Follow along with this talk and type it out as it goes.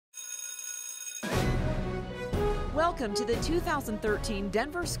Welcome to the 2013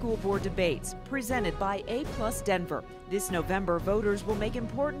 Denver School Board Debates, presented by A+ Denver. This November, voters will make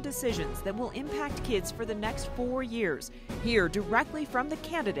important decisions that will impact kids for the next 4 years. Hear directly from the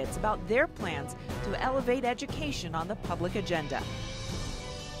candidates about their plans to elevate education on the public agenda.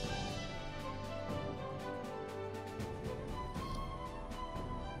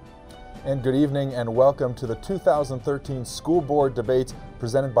 And good evening and welcome to the 2013 School Board Debates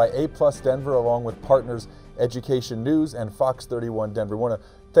presented by A+ Denver along with partners Education News and Fox 31 Denver. We want to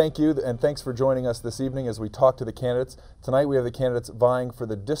thank you and thanks for joining us this evening as we talk to the candidates. Tonight we have the candidates vying for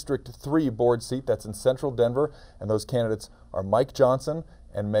the District 3 board seat that's in Central Denver, and those candidates are Mike Johnson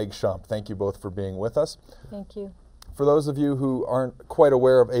and Meg Schomp. Thank you both for being with us. Thank you. For those of you who aren't quite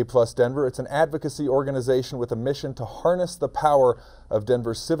aware of A+ Denver, it's an advocacy organization with a mission to harness the power of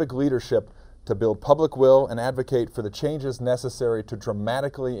Denver's civic leadership to build public will and advocate for the changes necessary to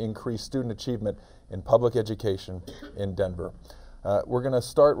dramatically increase student achievement in public education in Denver. We're going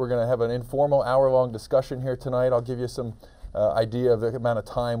to have an informal hour-long discussion here tonight. I'll give you some idea of the amount of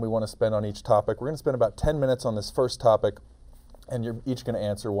time we want to spend on each topic. We're going to spend about 10 minutes on this first topic, and you're each going to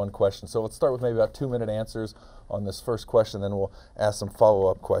answer one question. So let's start with maybe about 2-minute answers on this first question, then we'll ask some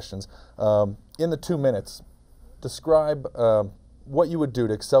follow-up questions. In the 2 minutes, describe what you would do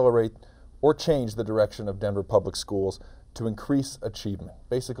to accelerate or change the direction of Denver Public Schools to increase achievement.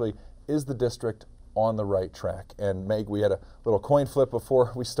 Basically, is the district on the right track? And Meg, we had a little coin flip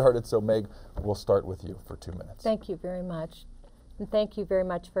before we started, so Meg, we'll start with you for 2 minutes. Thank you very much. And thank you very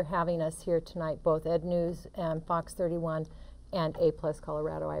much for having us here tonight, both Ed News and Fox 31 and A+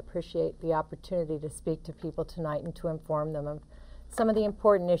 Colorado. I appreciate the opportunity to speak to people tonight and to inform them of some of the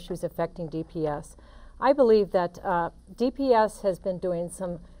important issues affecting DPS. I believe that DPS has been doing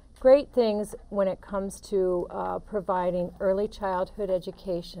some great things when it comes to providing early childhood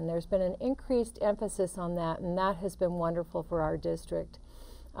education. There's been an increased emphasis on that, and that has been wonderful for our district.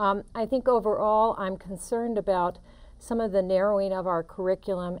 I think overall I'm concerned about some of the narrowing of our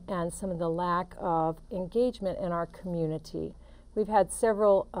curriculum and some of the lack of engagement in our community. We've had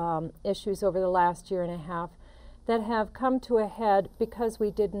several issues over the last year and a half that have come to a head because we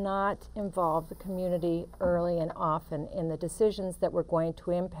did not involve the community early and often in the decisions that were going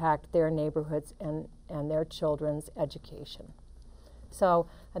to impact their neighborhoods and their children's education. So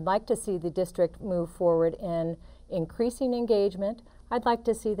I'd like to see the district move forward in increasing engagement. I'd like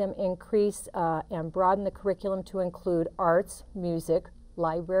to see them increase and broaden the curriculum to include arts, music,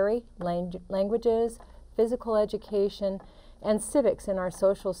 library, languages, physical education, and civics in our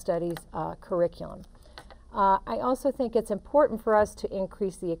social studies curriculum. I also think it's important for us to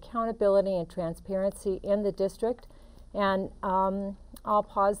increase the accountability and transparency in the district. And I'll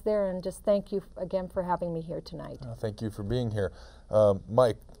pause there and just thank you again for having me here tonight. Thank you for being here.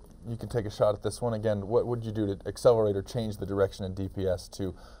 Mike, you can take a shot at this one. Again, what would you do to accelerate or change the direction in DPS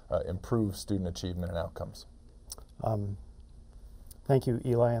to improve student achievement and outcomes? Thank you,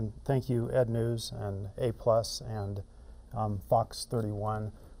 Eli, and thank you, Ed News and A+ and Fox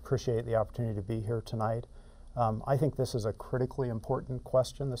 31. Appreciate the opportunity to be here tonight. I think this is a critically important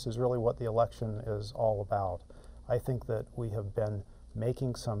question. This is really what the election is all about. I think that we have been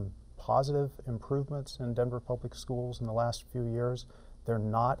making some positive improvements in Denver Public Schools in the last few years. They're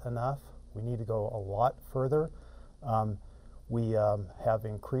not enough. We need to go a lot further. We have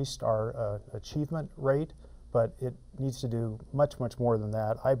increased our achievement rate, but it needs to do much, much more than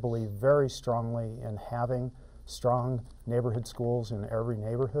that. I believe very strongly in having strong neighborhood schools in every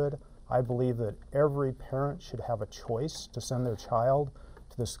neighborhood. I believe that every parent should have a choice to send their child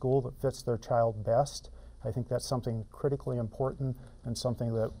to the school that fits their child best. I think that's something critically important and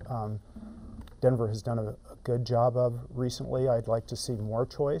something that Denver has done a good job of recently. I'd like to see more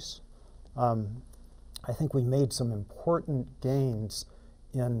choice. I think we made some important gains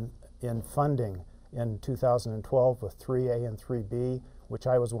in funding in 2012 with 3A and 3B, which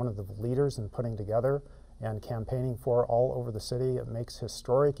I was one of the leaders in putting together and campaigning for all over the city. It makes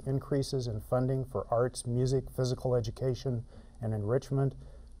historic increases in funding for arts, music, physical education, and enrichment,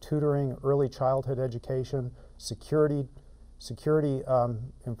 tutoring, early childhood education, security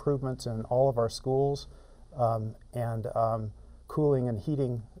improvements in all of our schools, and cooling and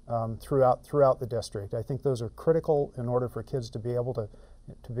heating throughout the district. I think those are critical in order for kids to be able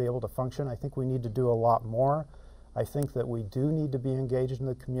to function. I think we need to do a lot more. I think that we do need to be engaged in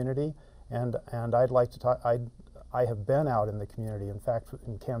the community. And I'd like to talk, I have been out in the community. In fact,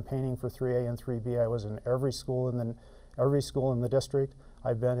 in campaigning for 3A and 3B, I was in every school in the district.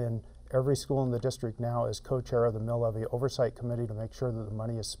 I've been in every school in the district now as co-chair of the Mill Levy Oversight Committee to make sure that the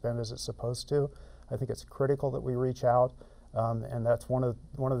money is spent as it's supposed to. I think it's critical that we reach out, and that's one of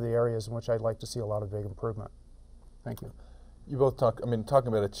the areas in which I'd like to see a lot of big improvement. Thank you. You both talking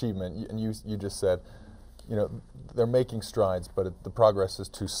about achievement, and you just said, they're making strides, but the progress is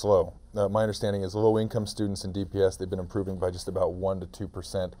too slow. My understanding is low-income students in DPS, they've been improving by just about 1 to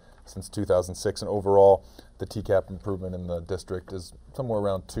 2% since 2006, and overall, the TCAP improvement in the district is somewhere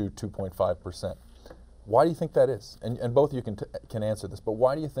around 2.5%. Why do you think that is? And both of you can answer this, but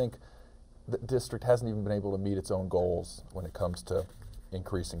why do you think the district hasn't even been able to meet its own goals when it comes to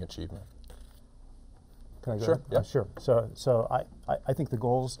increasing achievement? Can I go? Sure. Yeah. Sure. So I think the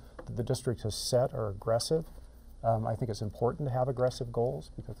goals that the district has set are aggressive. I think it's important to have aggressive goals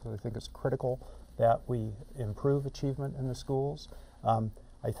because I think it's critical that we improve achievement in the schools.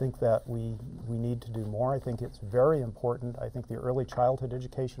 I think that we need to do more. I think it's very important. I think the early childhood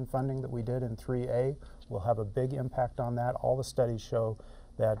education funding that we did in 3A will have a big impact on that. All the studies show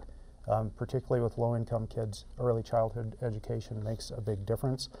that particularly with low-income kids, early childhood education makes a big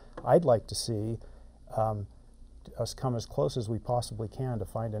difference. I'd like to see us come as close as we possibly can to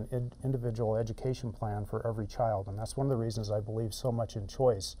find an individual education plan for every child, and that's one of the reasons I believe so much in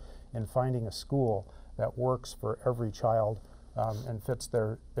choice, in finding a school that works for every child and fits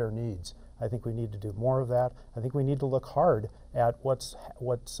their needs. I think we need to do more of that. I think we need to look hard at what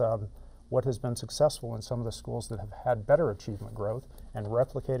has been successful in some of the schools that have had better achievement growth and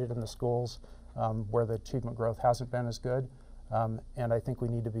replicate it in the schools where the achievement growth hasn't been as good. And I think we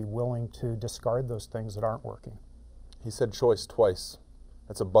need to be willing to discard those things that aren't working. He said choice twice.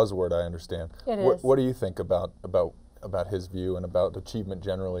 That's a buzzword, I understand. It is. What do you think about his view and about achievement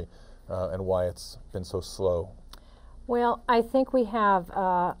generally and why it's been so slow? Well, I think we have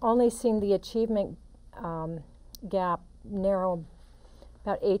only seen the achievement gap narrow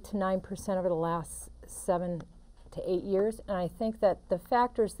about 8 to 9% over the last 7 to 8 years, and I think that the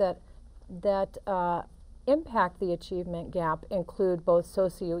factors that impact the achievement gap include both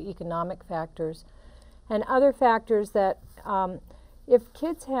socioeconomic factors and other factors that if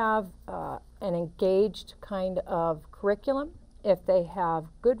kids have an engaged kind of curriculum, if they have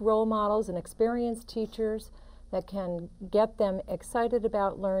good role models and experienced teachers that can get them excited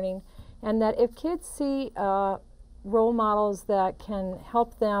about learning, and that if kids see role models that can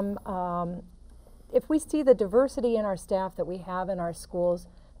help them, if we see the diversity in our staff that we have in our schools,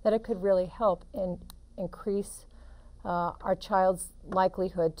 that it could really help increase our child's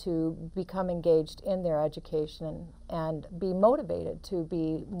likelihood to become engaged in their education and be motivated to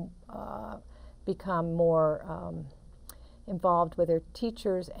become more involved with their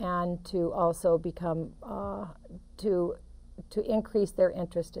teachers and to also become to increase their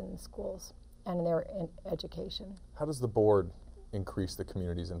interest in schools and in their education. How does the board increase the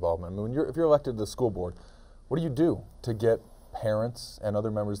community's involvement? I mean, if you're elected to the school board, what do you do to get parents and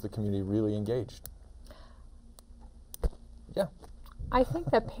other members of the community really engaged? Yeah. I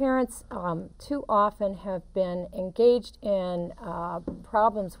think that parents too often have been engaged in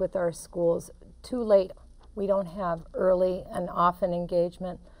problems with our schools too late. We don't have early and often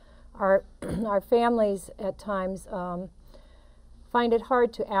engagement. Our families at times find it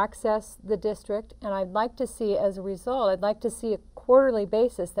hard to access the district, and I'd like to see, as a result, I'd like to see a quarterly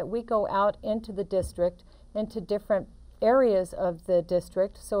basis that we go out into the district, into different areas of the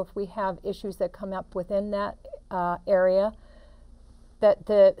district, so if we have issues that come up within that area, that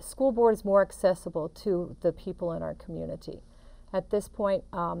the school board is more accessible to the people in our community. At this point,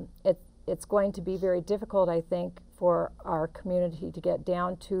 it's going to be very difficult, I think, for our community to get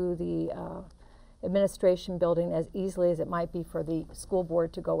down to the administration building as easily as it might be for the school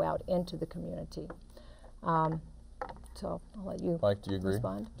board to go out into the community. So I'll let you Mike, do you agree?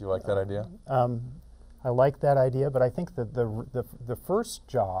 respond. Do you like that idea? I like that idea, but I think that the first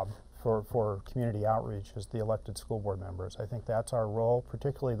job for community outreach is the elected school board members. I think that's our role,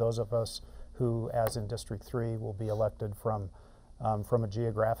 particularly those of us who, as in District 3, will be elected from a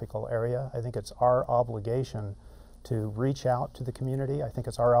geographical area. I think it's our obligation to reach out to the community. I think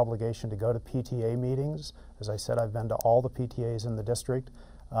it's our obligation to go to PTA meetings. As I said, I've been to all the PTAs in the district.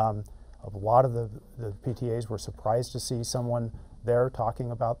 A lot of the PTAs were surprised to see someone there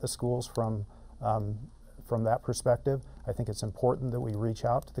talking about the schools from that perspective. I think it's important that we reach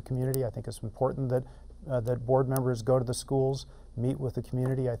out to the community. I think it's important that that board members go to the schools, meet with the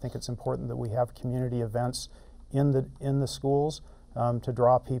community. I think it's important that we have community events in the schools to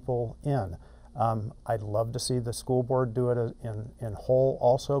draw people in. I'd love to see the school board do it in whole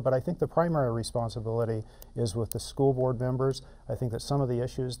also, but I think the primary responsibility is with the school board members. I think that some of the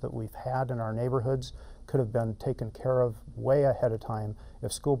issues that we've had in our neighborhoods could have been taken care of way ahead of time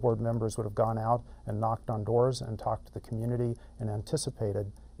if school board members would have gone out and knocked on doors and talked to the community and anticipated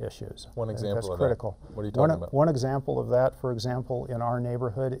issues. One example of critical. That. What are you talking about? One example of that, for example, in our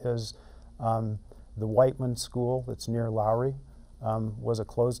neighborhood is The Whiteman School that's near Lowry was a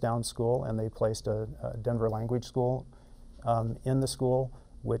closed down school, and they placed a Denver language school in the school,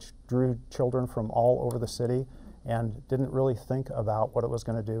 which drew children from all over the city and didn't really think about what it was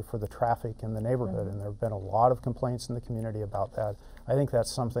going to do for the traffic in the neighborhood. And there have been a lot of complaints in the community about that. I think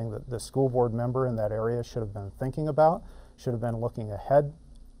that's something that the school board member in that area should have been thinking about, should have been looking ahead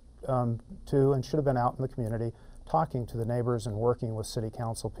to, and should have been out in the community talking to the neighbors and working with city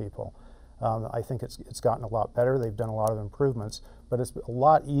council people. I think it's gotten a lot better. They've done a lot of improvements, but it's a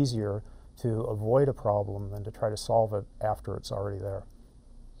lot easier to avoid a problem than to try to solve it after it's already there.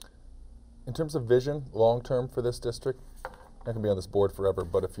 In terms of vision, long-term for this district, not going to be on this board forever,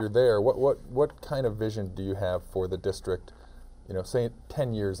 but if you're there, what kind of vision do you have for the district, you know, say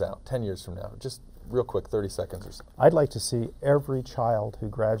 10 years out, 10 years from now? Just real quick, 30 seconds or so. I'd like to see every child who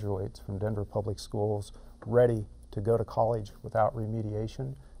graduates from Denver Public Schools ready to go to college without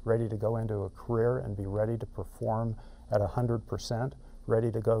remediation, ready to go into a career and be ready to perform at 100%,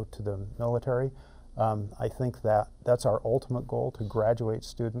 ready to go to the military. I think that that's our ultimate goal, to graduate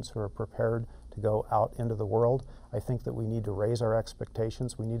students who are prepared to go out into the world. I think that we need to raise our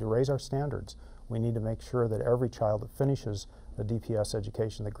expectations. We need to raise our standards. We need to make sure that every child that finishes a DPS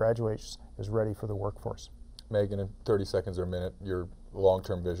education, that graduates, is ready for the workforce. Megan, in 30 seconds or a minute, your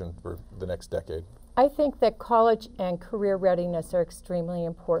long-term vision for the next decade. I think that college and career readiness are extremely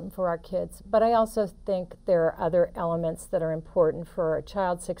important for our kids, but I also think there are other elements that are important for a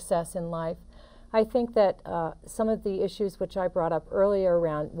child's success in life. I think that some of the issues which I brought up earlier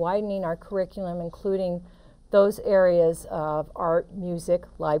around widening our curriculum, including those areas of art, music,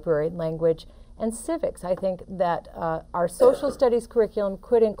 library, language, and civics. I think that our social studies curriculum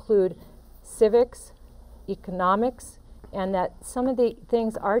could include civics, economics, and that some of the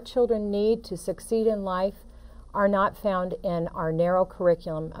things our children need to succeed in life are not found in our narrow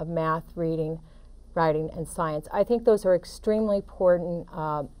curriculum of math, reading, writing, and science. I think those are extremely important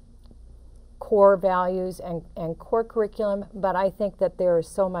core values and core curriculum, but I think that there is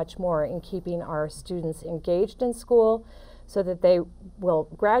so much more in keeping our students engaged in school so that they will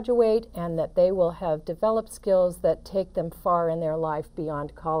graduate and that they will have developed skills that take them far in their life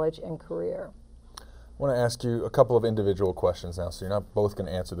beyond college and career. I want to ask you a couple of individual questions now, so you're not both going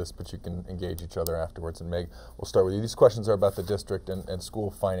to answer this, but you can engage each other afterwards. And Meg, we'll start with you. These questions are about the district and school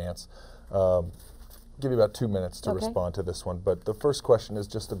finance. Give you about 2 minutes to respond to this one, but the first question is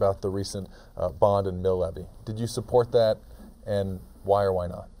just about the recent bond and mill levy. Did you support that, and why or why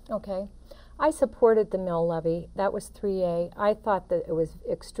not? Okay. I supported the mill levy. That was 3A. I thought that it was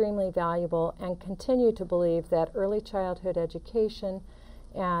extremely valuable and continue to believe that early childhood education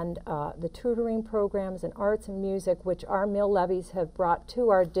and the tutoring programs in arts and music, which our mill levies have brought to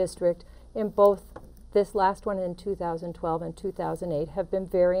our district in both this last one in 2012 and 2008, have been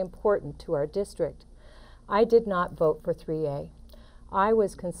very important to our district. I did not vote for 3A. I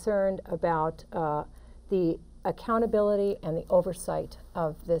was concerned about the accountability and the oversight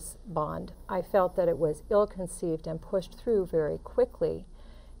of this bond. I felt that it was ill-conceived and pushed through very quickly.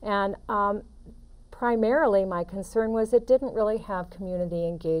 And primarily my concern was it didn't really have community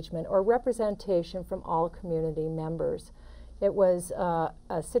engagement or representation from all community members. It was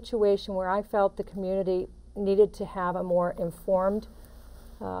a situation where I felt the community needed to have a more informed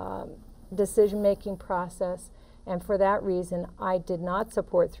decision-making process, and for that reason I did not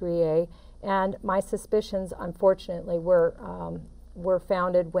support 3A, and my suspicions unfortunately were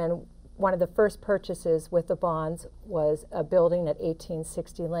founded when one of the first purchases with the bonds was a building at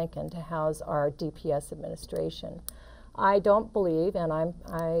 1860 Lincoln to house our DPS administration. I don't believe, and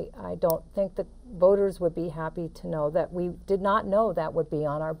I don't think that voters would be happy to know that we did not know that would be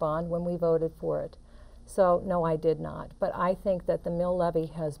on our bond when we voted for it. So, no, I did not. But I think that the mill levy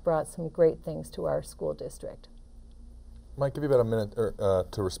has brought some great things to our school district. Mike, give you about a minute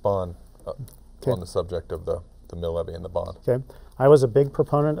to respond on the subject of the mill levy and the bond. Okay. I was a big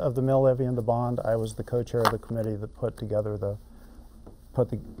proponent of the mill levy and the bond. I was the co-chair of the committee that put together the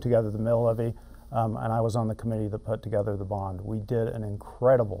mill levy, and I was on the committee that put together the bond. We did an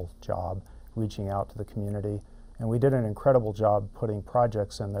incredible job reaching out to the community, and we did an incredible job putting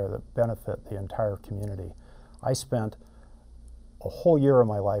projects in there that benefit the entire community. I spent a whole year of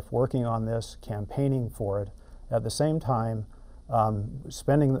my life working on this, campaigning for it, at the same time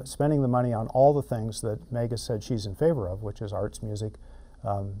spending the money on all the things that Meg has said she's in favor of, which is arts, music,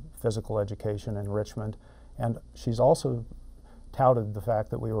 physical education, enrichment, and she's also touted the fact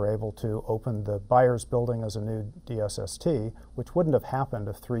that we were able to open the Byers building as a new DSST, which wouldn't have happened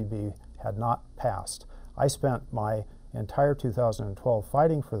if 3B had not passed. I spent my entire 2012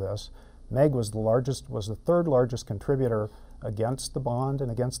 fighting for this. Meg was the third largest contributor against the bond and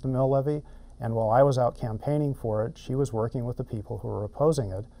against the mill levy, And while I was out campaigning for it, she was working with the people who were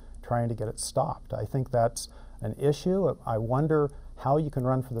opposing it, trying to get it stopped. I think that's an issue. I wonder how you can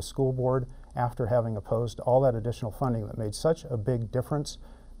run for the school board after having opposed all that additional funding that made such a big difference.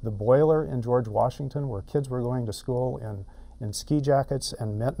 The boiler in George Washington, where kids were going to school in ski jackets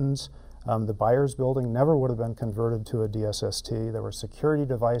and mittens, the Byers building never would have been converted to a DSST. There were security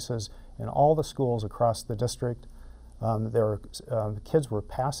devices in all the schools across the district. Kids were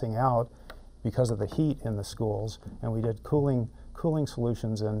passing out because of the heat in the schools, and we did cooling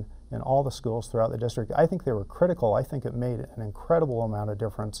solutions in all the schools throughout the district. I think they were critical. I think it made an incredible amount of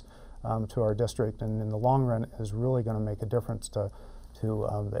difference to our district, and in the long run is really going to make a difference to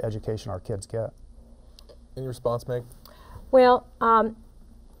the education our kids get. Any response, Meg? Well,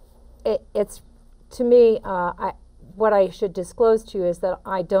 it's to me, what I should disclose to you is that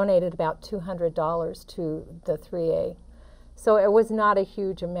I donated about $200 to the 3A. So it was not a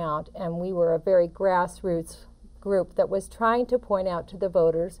huge amount, and we were a very grassroots group that was trying to point out to the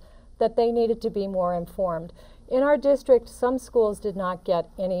voters that they needed to be more informed. In our district, some schools did not get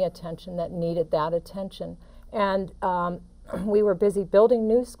any attention that needed that attention. And we were busy building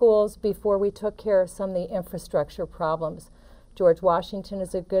new schools before we took care of some of the infrastructure problems. George Washington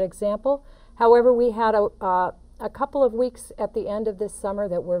is a good example. However, we had a couple of weeks at the end of this summer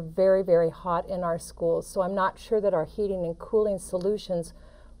that were very, very hot in our schools, so I'm not sure that our heating and cooling solutions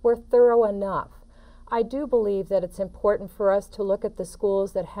were thorough enough. I do believe that it's important for us to look at the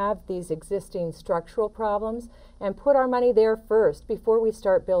schools that have these existing structural problems and put our money there first before we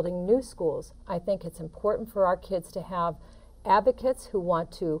start building new schools. I think it's important for our kids to have advocates who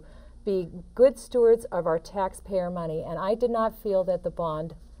want to be good stewards of our taxpayer money, and I did not feel that the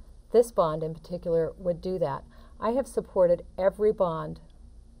bond, this bond in particular, would do that. I have supported every bond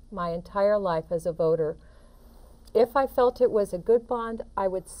my entire life as a voter. If I felt it was a good bond, I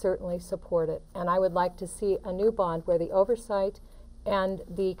would certainly support it. And I would like to see a new bond where the oversight and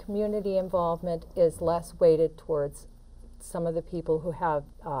the community involvement is less weighted towards some of the people who have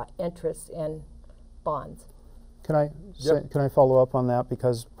interests in bonds. Can I follow up on that?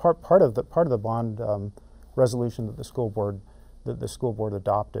 Because part of the bond resolution that the school board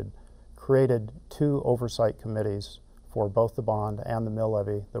adopted created 2 oversight committees for both the bond and the mill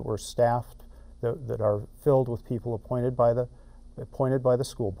levy that were staffed, that are filled with people appointed by the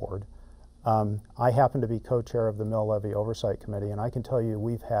school board. I happen to be co-chair of the mill levy oversight committee, and I can tell you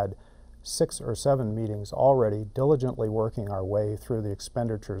we've had 6 or 7 meetings already diligently working our way through the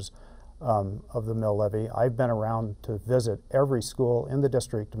expenditures of the mill levy. I've been around to visit every school in the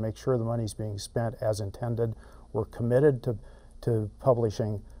district to make sure the money's being spent as intended. We're committed to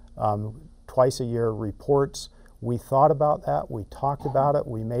publishing twice a year reports. We thought about that, we talked about it,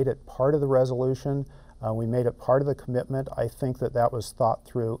 we made it part of the resolution, we made it part of the commitment. I think that was thought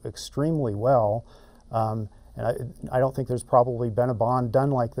through extremely well, and I don't think there's probably been a bond done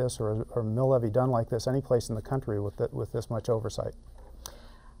like this or a mill levy done like this any place in the country with this much oversight.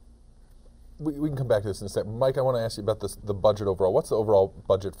 We can come back to this in a second. Mike, I want to ask you about the budget overall. What's the overall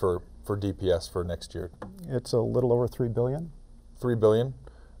budget for DPS for next year? It's a little over $3 billion. $3 billion?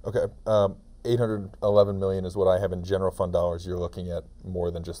 Okay. 811 million is what I have in general fund dollars. You're looking at more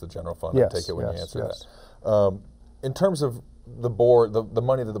than just the general fund. Yes, I take it when you answer yes. that. In terms of the board, the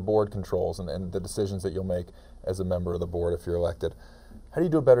money that the board controls and the decisions that you'll make as a member of the board if you're elected, how do you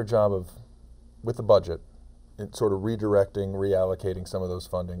do a better job with the budget, in sort of redirecting, reallocating some of those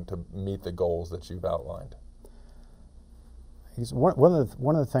funding to meet the goals that you've outlined?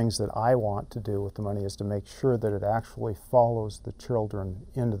 One of the things that I want to do with the money is to make sure that it actually follows the children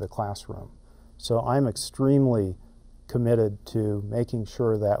into the classroom. So I'm extremely committed to making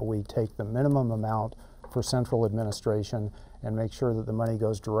sure that we take the minimum amount for central administration and make sure that the money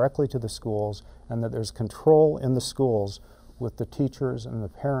goes directly to the schools and that there's control in the schools with the teachers and the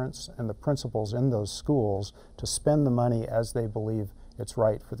parents and the principals in those schools to spend the money as they believe it's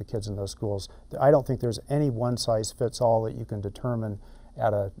right for the kids in those schools. I don't think there's any one-size-fits-all that you can determine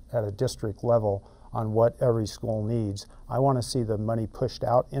at a district level on what every school needs. I want to see the money pushed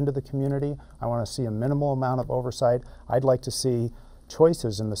out into the community. I want to see a minimal amount of oversight. I'd like to see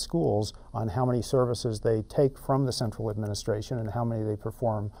choices in the schools on how many services they take from the central administration and how many they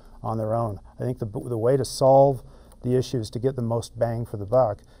perform on their own. I think the way to solve the issues to get the most bang for the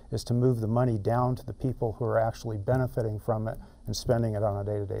buck is to move the money down to the people who are actually benefiting from it and spending it on a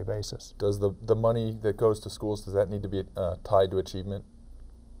day-to-day basis. Does the money that goes to schools, does that need to be tied to achievement?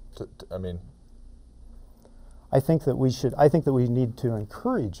 I think that we need to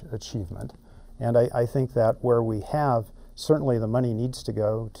encourage achievement, and I think that where we have, certainly the money needs to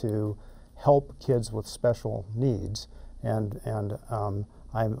go to help kids with special needs, and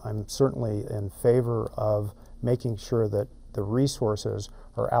I'm certainly in favor of making sure that the resources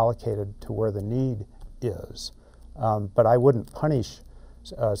are allocated to where the need is. But I wouldn't punish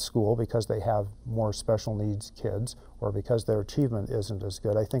a school because they have more special needs kids or because their achievement isn't as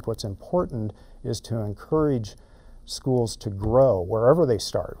good. I think what's important is to encourage schools to grow wherever they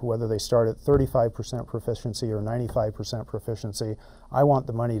start, whether they start at 35% proficiency or 95% proficiency. I want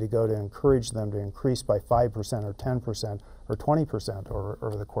the money to go to encourage them to increase by 5% or 10% or 20%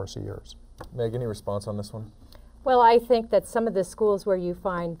 over the course of years. Meg, any response on this one? Well, I think that some of the schools where you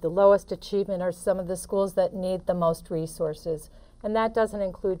find the lowest achievement are some of the schools that need the most resources. And that doesn't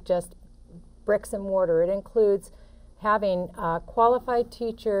include just bricks and mortar. It includes having qualified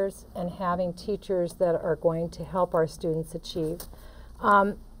teachers and having teachers that are going to help our students achieve.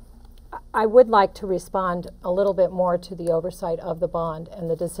 I would like to respond a little bit more to the oversight of the bond and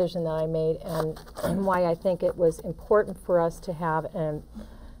the decision that I made and why I think it was important for us to have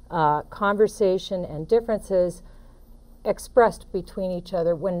a conversation and differences expressed between each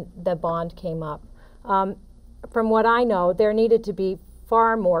other when the bond came up. From what I know, there needed to be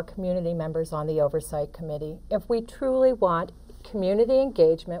far more community members on the Oversight Committee. If we truly want community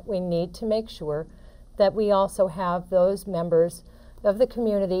engagement, we need to make sure that we also have those members of the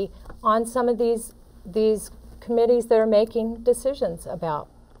community on some of these committees that are making decisions about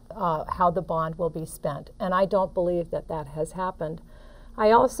how the bond will be spent. And I don't believe that that has happened.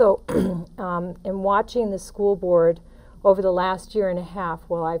 I also am watching the school board over the last year and a half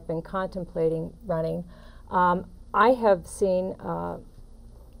while I've been contemplating running. I've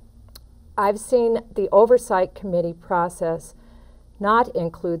seen the Oversight Committee process not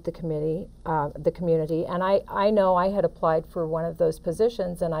include the community, and I know I had applied for one of those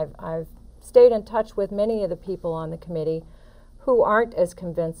positions, and I've stayed in touch with many of the people on the committee who aren't as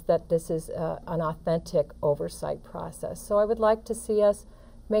convinced that this is an authentic oversight process. So I would like to see us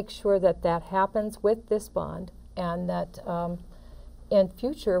make sure that that happens with this bond, and that in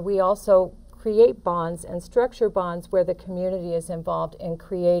future we also create bonds and structure bonds where the community is involved in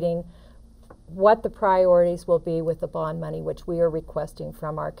creating what the priorities will be with the bond money, which we are requesting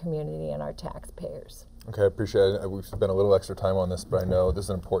from our community and our taxpayers. Okay, I appreciate it. We've spent a little extra time on this, but I know this is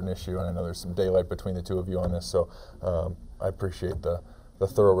an important issue, and I know there's some daylight between the two of you on this, so I appreciate the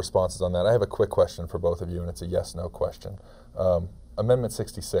thorough responses on that. I have a quick question for both of you, and it's a yes-no question. Amendment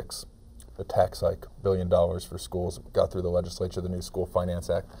 66, the tax hike, $1 billion for schools, got through the legislature, the new School Finance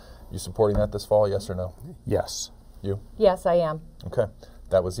Act. You supporting that this fall, yes or no? Yes. You? Yes, I am. Okay,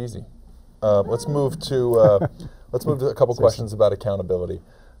 that was easy. Let's move to a couple questions about accountability.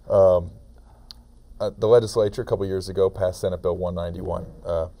 The legislature a couple years ago passed Senate Bill 191,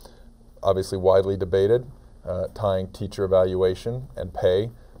 obviously widely debated, tying teacher evaluation and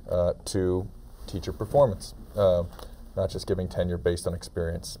pay to teacher performance, not just giving tenure based on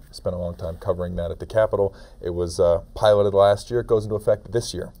experience. Spent a long time covering that at the Capitol. It was piloted last year. It goes into effect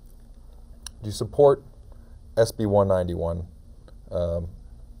this year. Do you support SB 191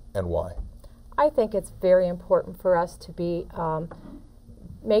 and why? I think it's very important for us to be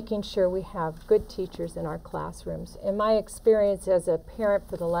making sure we have good teachers in our classrooms. In my experience as a parent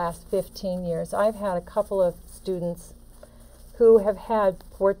for the last 15 years, I've had a couple of students who have had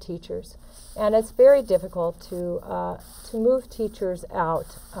poor teachers. And it's very difficult to move teachers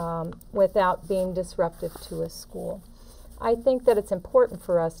out without being disruptive to a school. I think that it's important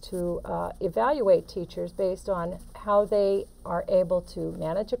for us to evaluate teachers based on how they are able to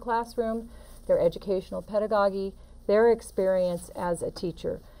manage a classroom, their educational pedagogy, their experience as a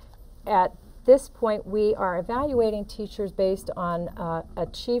teacher. At this point, we are evaluating teachers based on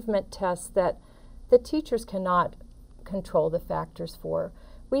achievement tests that the teachers cannot control the factors for.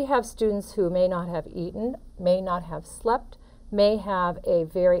 We have students who may not have eaten, may not have slept, may have a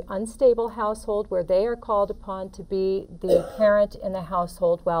very unstable household where they are called upon to be the parent in the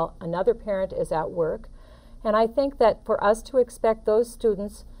household while another parent is at work. And I think that for us to expect those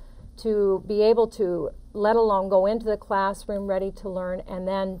students to be able to, let alone go into the classroom ready to learn and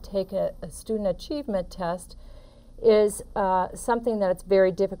then take a student achievement test is something that it's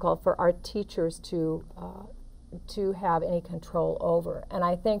very difficult for our teachers to have any control over. And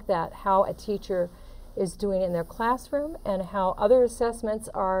I think that how a teacher is doing in their classroom and how other assessments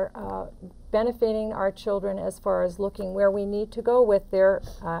are benefiting our children as far as looking where we need to go with their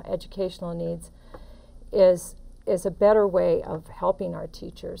educational needs is a better way of helping our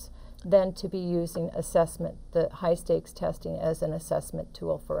teachers than to be using assessment, the high stakes testing, as an assessment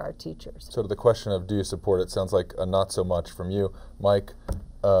tool for our teachers. So to the question of do you support it, sounds like a not so much from you. Mike,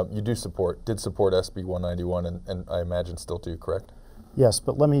 you did support SB 191 and I imagine still do, correct? Yes,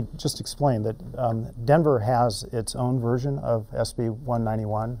 but let me just explain that Denver has its own version of SB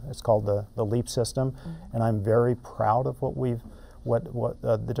 191. It's called the LEAP system, and I'm very proud of what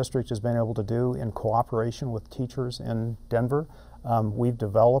the district has been able to do in cooperation with teachers in Denver. We've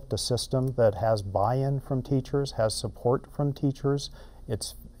developed a system that has buy-in from teachers, has support from teachers.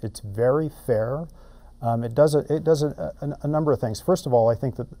 It's very fair. It does a number of things. First of all, I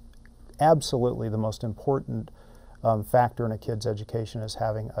think that absolutely the most important factor in a kid's education is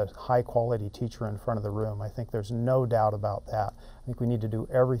having a high-quality teacher in front of the room. I think there's no doubt about that. I think we need to do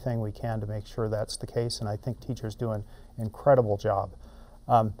everything we can to make sure that's the case, and I think teachers do an incredible job.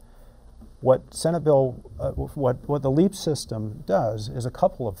 What Senate Bill, what the LEAP system does is a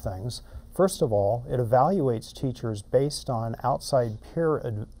couple of things. First of all, it evaluates teachers based on outside peer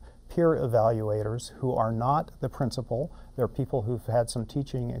evaluators who are not the principal. They're people who've had some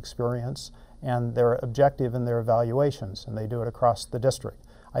teaching experience, and they're objective in their evaluations, and they do it across the district.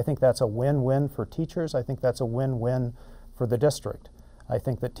 I think that's a win-win for teachers. I think that's a win-win for the district. I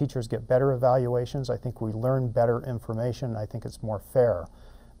think that teachers get better evaluations. I think we learn better information. I think it's more fair.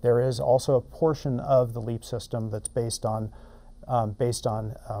 There is also a portion of the LEAP system that's based on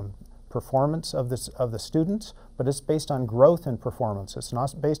performance of the students, but it's based on growth in performance. It's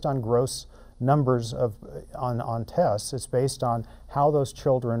not based on gross numbers on tests. It's based on how those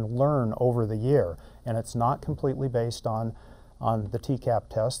children learn over the year, and it's not completely based on the TCAP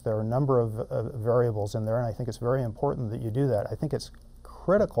test. There are a number of variables in there, and I think it's very important that you do that. I think it's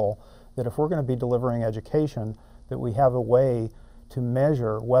critical that if we're going to be delivering education, that we have a way to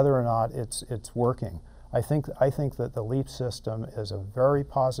measure whether or not it's working. I think that the LEAP system is a very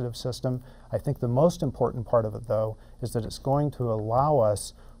positive system. I think the most important part of it, though, is that it's going to allow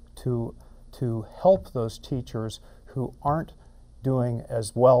us to help those teachers who aren't doing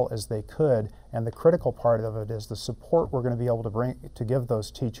as well as they could, and the critical part of it is the support we're going to be able to give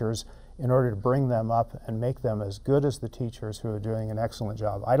those teachers in order to bring them up and make them as good as the teachers who are doing an excellent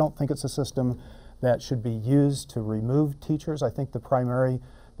job. I don't think it's a system that should be used to remove teachers. I think the primary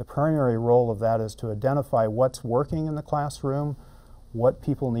role of that is to identify what's working in the classroom, what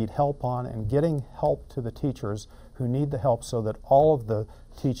people need help on, and getting help to the teachers who need the help so that all of the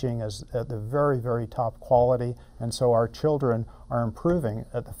teaching is at the very, very top quality, and so our children are improving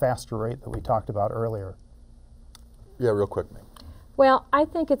at the faster rate that we talked about earlier. Yeah, real quick, Meg. Well, I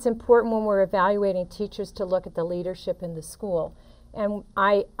think it's important when we're evaluating teachers to look at the leadership in the school. And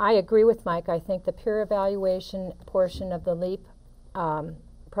I agree with Mike. I think the peer evaluation portion of the LEAP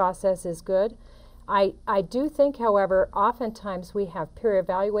process is good. I do think, however, oftentimes we have peer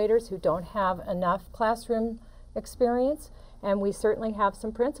evaluators who don't have enough classroom experience, and we certainly have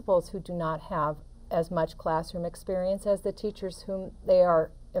some principals who do not have as much classroom experience as the teachers whom they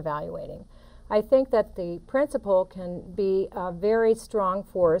are evaluating. I think that the principal can be a very strong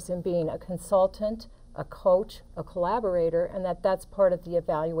force in being a consultant, a coach, a collaborator, and that's part of the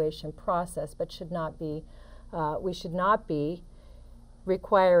evaluation process, but should not be, we should not be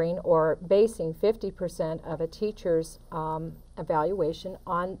requiring or basing 50% of a teacher's evaluation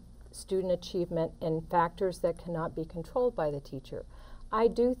on student achievement and factors that cannot be controlled by the teacher. I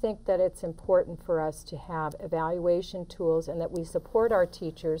do think that it's important for us to have evaluation tools and that we support our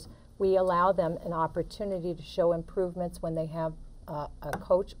teachers. We allow them an opportunity to show improvements when they have a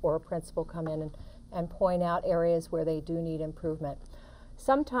coach or a principal come in and point out areas where they do need improvement.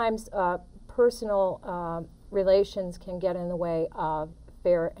 Sometimes personal relations can get in the way of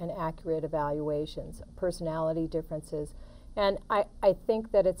fair and accurate evaluations, personality differences. And I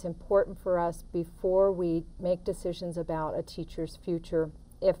think that it's important for us, before we make decisions about a teacher's future,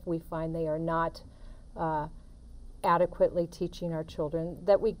 if we find they are not adequately teaching our children,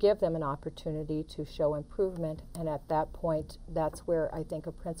 that we give them an opportunity to show improvement. And at that point, that's where I think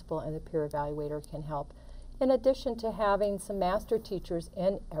a principal and a peer evaluator can help. In addition to having some master teachers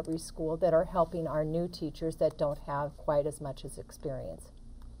in every school that are helping our new teachers that don't have quite as much as experience.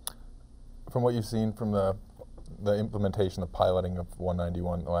 From what you've seen from the implementation, the piloting of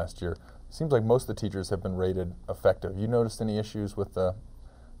 191 last year, it seems like most of the teachers have been rated effective. You noticed any issues with the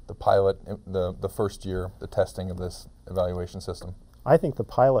pilot, the first year, the testing of this evaluation system? I think the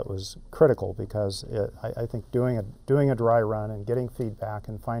pilot was critical because I think doing a dry run and getting feedback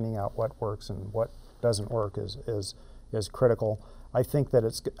and finding out what works and what doesn't work is critical. I think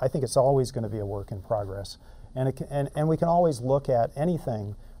it's always going to be a work in progress, and we can always look at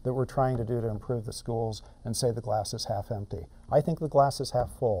anything that we're trying to do to improve the schools and say the glass is half empty. I think the glass is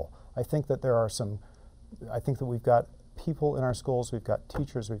half full. I think that we've got people in our schools, we've got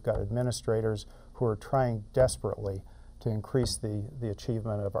teachers, we've got administrators who are trying desperately to increase the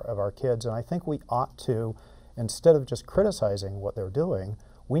achievement of our kids, and I think we ought to instead of just criticizing what they're doing,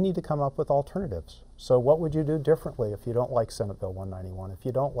 we need to come up with alternatives. So what would you do differently if you don't like Senate Bill 191, if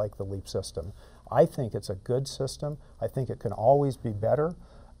you don't like the LEAP system? I think it's a good system. I think it can always be better,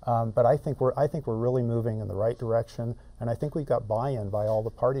 but I think we're really moving in the right direction, and I think we've got buy-in by all the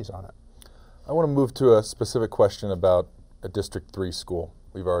parties on it. I want to move to a specific question about a District 3 school.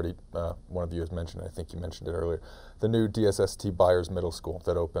 We've already, one of you has mentioned it, I think you mentioned it earlier, the new DSST Byers Middle School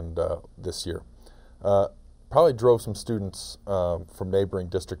that opened this year. Probably drove some students from neighboring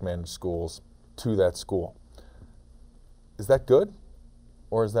district-managed schools to that school. Is that good,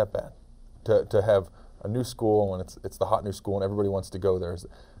 or is that bad? To have a new school, and it's the hot new school, and everybody wants to go there.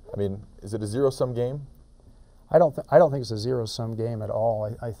 I mean, is it a zero-sum game? I don't think it's a zero-sum game at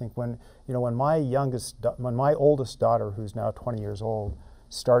all. I think when my oldest daughter, who's now 20 years old,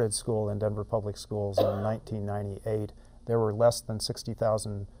 started school in Denver Public Schools in 1998, there were less than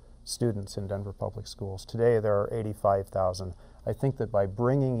 60,000 students in Denver Public Schools. Today there are 85,000. I think that by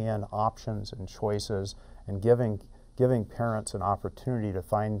bringing in options and choices and giving parents an opportunity to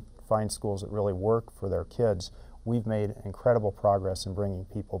find schools that really work for their kids, we've made incredible progress in bringing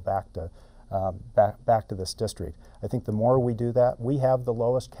people back to this district. I think the more we do that, we have the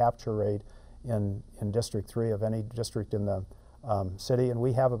lowest capture rate in District 3 of any district in the city, and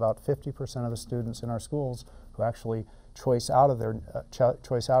we have about 50% of the students in our schools who actually choice out of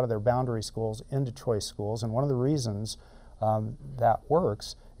their boundary schools into choice schools. And one of the reasons that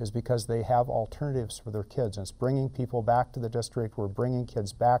works is because they have alternatives for their kids. And it's bringing people back to the district. We're bringing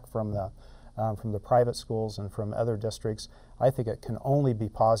kids back from the private schools and from other districts. I think it can only be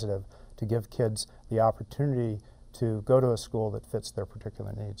positive to give kids the opportunity to go to a school that fits their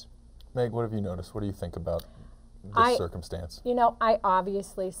particular needs. Meg, what have you noticed? What do you think about this circumstance? You know, I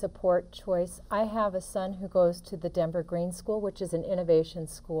obviously support choice. I have a son who goes to the Denver Green School, which is an innovation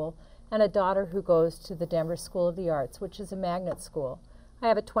school, and a daughter who goes to the Denver School of the Arts, which is a magnet school. I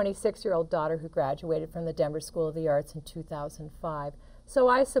have a 26-year-old daughter who graduated from the Denver School of the Arts in 2005. So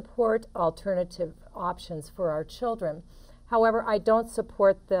I support alternative options for our children. However, I don't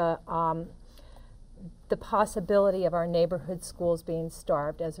support the possibility of our neighborhood schools being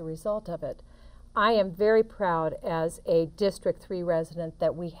starved as a result of it. I am very proud as a District 3 resident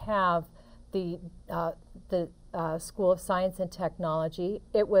that we have the School of Science and Technology.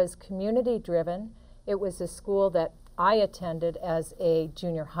 It was community driven. It was a school that I attended as a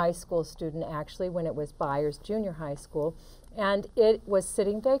junior high school student, actually, when it was Byers Junior High School, and it was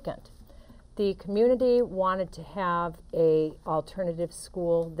sitting vacant. The community wanted to have an alternative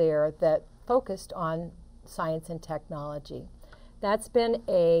school there that focused on science and technology. That's been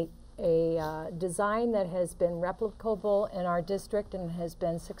a design that has been replicable in our district and has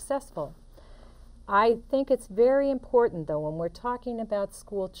been successful. I think it's very important, though, when we're talking about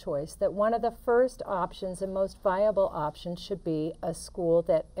school choice, that one of the first options and most viable options should be a school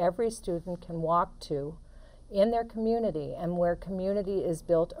that every student can walk to in their community and where community is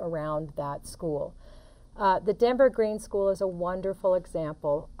built around that school. The Denver Green School is a wonderful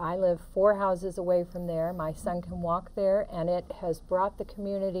example. I live 4 houses away from there. My son can walk there, and it has brought the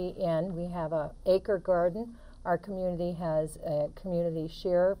community in. We have an acre garden. Our community has a community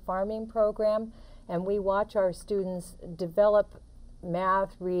share farming program, and we watch our students develop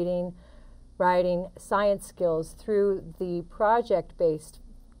math, reading, writing, science skills through the project-based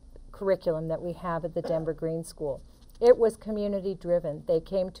curriculum that we have at the Denver Green School. It was community driven. They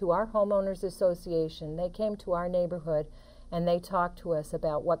came to our homeowners association, they came to our neighborhood, and they talked to us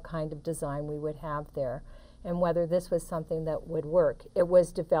about what kind of design we would have there and whether this was something that would work. It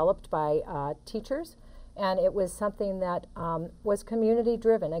was developed by teachers, and it was something that was community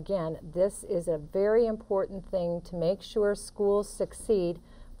driven. Again, this is a very important thing to make sure schools succeed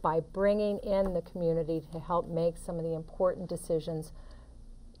by bringing in the community to help make some of the important decisions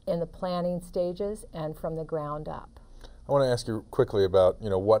in the planning stages and from the ground up. I want to ask you quickly about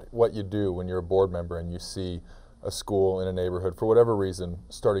what you do when you're a board member and you see a school in a neighborhood for whatever reason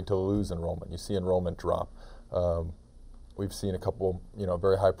starting to lose enrollment. You see enrollment drop. We've seen a couple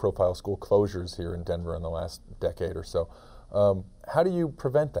very high-profile school closures here in Denver in the last decade or so. How do you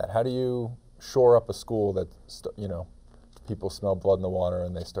prevent that? How do you shore up a school that people smell blood in the water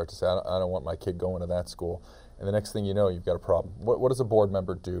and they start to say, I don't want my kid going to that school, and the next thing you know, you've got a problem? What does a board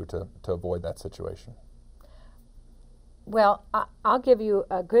member do to avoid that situation? Well, I'll give you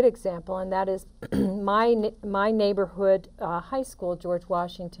a good example, and that is my neighborhood high school, George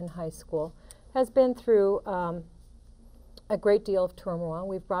Washington High School, has been through a great deal of turmoil.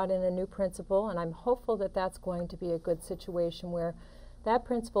 We've brought in a new principal, and I'm hopeful that that's going to be a good situation where that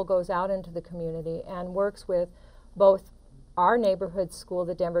principal goes out into the community and works with both our neighborhood school,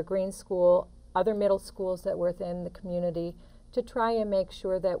 the Denver Green School, other middle schools that were within the community to try and make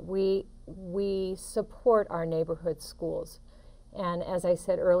sure that we support our neighborhood schools. And as I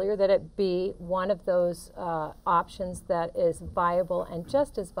said earlier, that it be one of those options that is viable and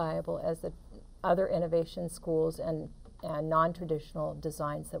just as viable as the other innovation schools and non-traditional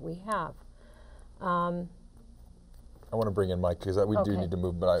designs that we have. I want to bring in Mike because we do need to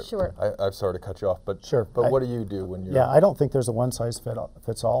move, but sure. I'm sorry to cut you off, but sure. But what do you do when you're? Yeah, I don't think there's a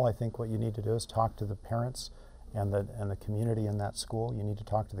one-size-fits-all. I think what you need to do is talk to the parents and the community in that school. You need to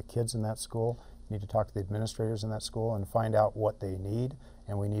talk to the kids in that school. You need to talk to the administrators in that school and find out what they need,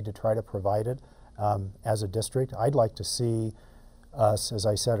 and we need to try to provide it. As a district, I'd like to see us, as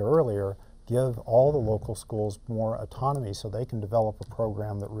I said earlier, give all the local schools more autonomy so they can develop a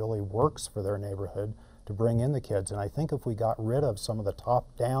program that really works for their neighborhood to bring in the kids. And I think if we got rid of some of the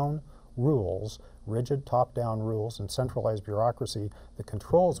top-down rules, rigid top-down rules and centralized bureaucracy that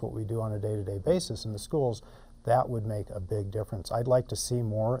controls what we do on a day-to-day basis in the schools, that would make a big difference. I'd like to see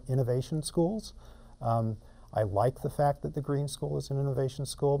more innovation schools. I like the fact that the Green School is an innovation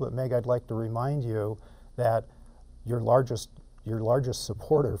school, but Meg, I'd like to remind you that your largest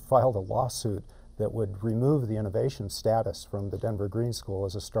supporter filed a lawsuit that would remove the innovation status from the Denver Green School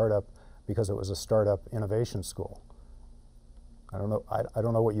as a startup because it was a startup innovation school. I don't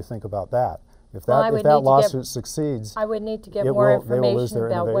know what you think about that. If that lawsuit succeeds, I would need to get more information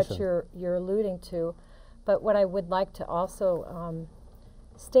about innovation. what you're alluding to. But what I would like to also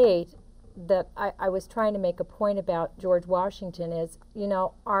state that I was trying to make a point about George Washington is, you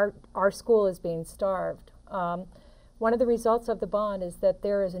know, our school is being starved. One of the results of the bond is that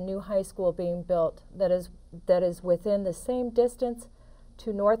there is a new high school being built that is within the same distance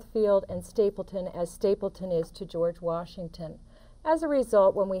to Northfield and Stapleton as Stapleton is to George Washington. As a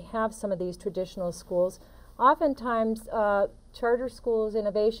result, when we have some of these traditional schools, oftentimes charter schools,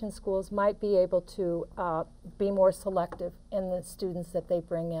 innovation schools might be able to be more selective in the students that they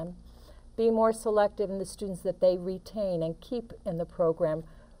bring in, be more selective in the students that they retain and keep in the program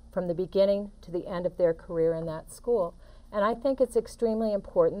from the beginning to the end of their career in that school. And I think it's extremely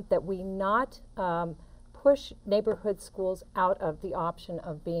important that we not push neighborhood schools out of the option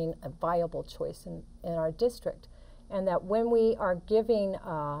of being a viable choice in our district. And that when we are giving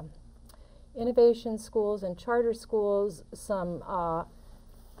innovation schools and charter schools some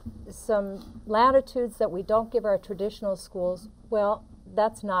latitudes that we don't give our traditional schools, well,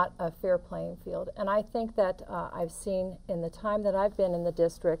 that's not a fair playing field. And I think that I've seen in the time that I've been in the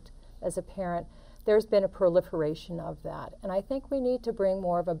district as a parent, there's been a proliferation of that. And I think we need to bring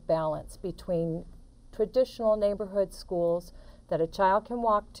more of a balance between traditional neighborhood schools that a child can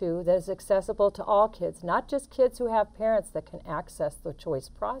walk to, that is accessible to all kids, not just kids who have parents that can access the choice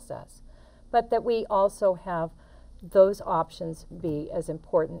process, but that we also have those options be as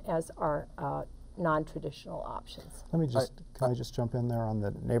important as our non-traditional options. Let me just, can I just jump in there on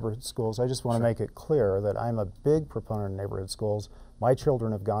the neighborhood schools? I just want to make it clear that I'm a big proponent of neighborhood schools. My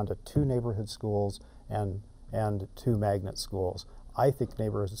children have gone to 2 neighborhood schools and 2 magnet schools. I think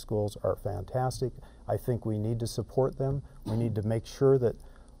neighborhood schools are fantastic. I think we need to support them. We need to make sure that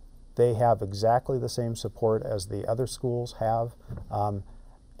they have exactly the same support as the other schools have.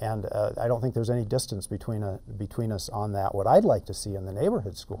 And I don't think there's any distance between us on that. What I'd like to see in the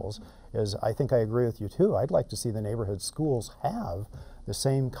neighborhood schools is, I think I agree with you too, I'd like to see the neighborhood schools have the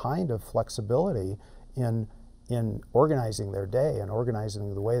same kind of flexibility in organizing their day and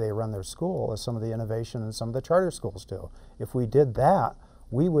organizing the way they run their school as some of the innovation and some of the charter schools do. If we did that,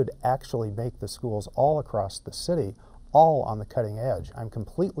 we would actually make the schools all across the city all on the cutting edge. I'm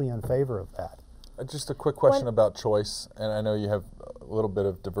completely in favor of that. Just a quick question about choice, and I know you have a little bit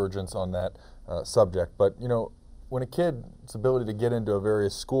of divergence on that subject, but you know, when a kid's ability to get into a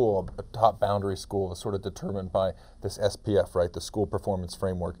various school, a top boundary school, is sort of determined by this SPF, right, the school performance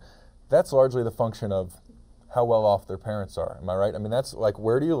framework, that's largely the function of how well off their parents are. Am I right? I mean, that's like,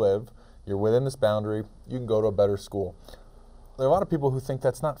 where do you live? You're within this boundary, you can go to a better school. There are a lot of people who think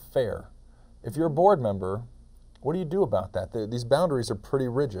that's not fair. If you're a board member, what do you do about that? These boundaries are pretty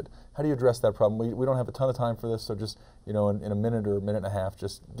rigid. How do you address that problem? We don't have a ton of time for this, so just, you know, in a minute or a minute and a half,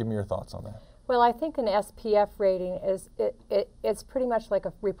 just give me your thoughts on that. Well, I think an SPF rating is it's pretty much like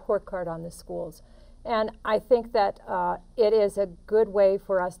a report card on the schools. And I think that it is a good way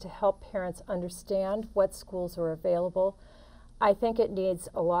for us to help parents understand what schools are available. I think it needs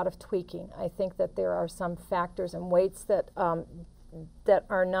a lot of tweaking. I think that there are some factors and weights that that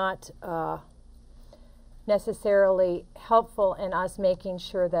are not necessarily helpful in us making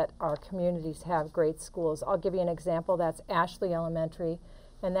sure that our communities have great schools. I'll give you an example. That's Ashley Elementary,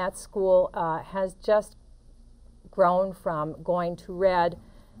 and that school has just grown from going to red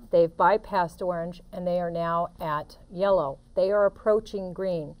They've bypassed orange, and they are now at yellow. They are approaching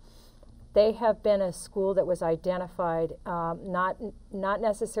green. They have been a school that was identified not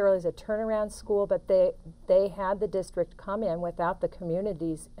necessarily as a turnaround school, but they had the district come in without the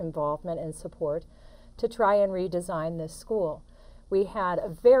community's involvement and support to try and redesign this school. We had a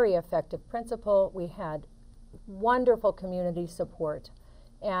very effective principal. We had wonderful community support,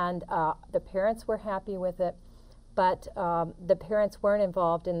 and the parents were happy with it, but the parents weren't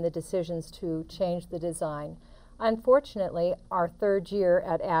involved in the decisions to change the design. Unfortunately, our third year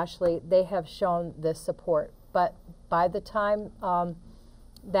at Ashley, they have shown this support, but by the time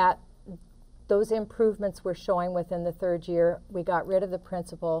that those improvements were showing within the third year, we got rid of the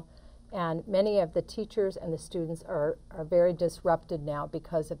principal, and many of the teachers and the students are very disrupted now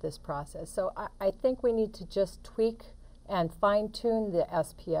because of this process. So I think we need to just tweak and fine-tune the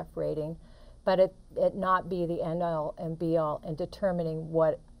SPF rating, but it not be the end-all and be-all in determining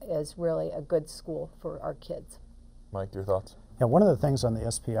what is really a good school for our kids. Mike, your thoughts? Yeah, one of the things on the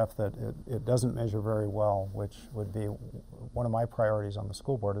SPF that it doesn't measure very well, which would be one of my priorities on the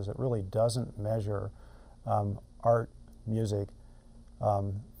school board, is it really doesn't measure art, music,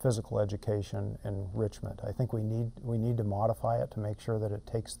 physical education, enrichment. I think we need to modify it to make sure that it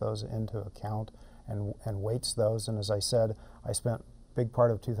takes those into account and weights those. And as I said, I spent a big part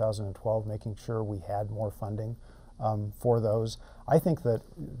of 2012 making sure we had more funding for those. I think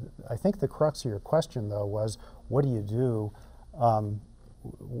the crux of your question, though, was what do you do?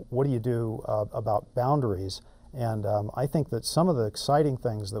 What do you do about boundaries? And I think that some of the exciting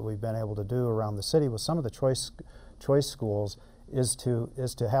things that we've been able to do around the city with some of the choice schools is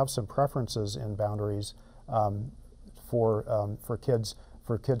to have some preferences in boundaries for kids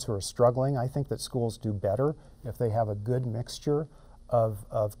who are struggling. I think that schools do better if they have a good mixture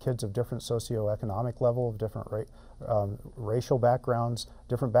of kids of different socioeconomic level, of different racial backgrounds,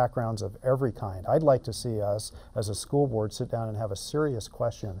 different backgrounds of every kind. I'd like to see us as a school board sit down and have a serious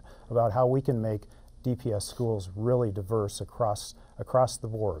question about how we can make DPS schools really diverse across the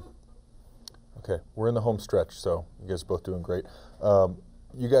board. Okay, we're in the home stretch, so you guys are both doing great.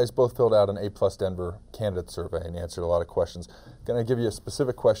 You guys both filled out an A+ Denver candidate survey and answered a lot of questions. Going to give you a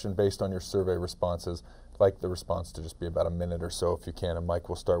specific question based on your survey responses. I'd like the response to just be about a minute or so if you can, and Mike,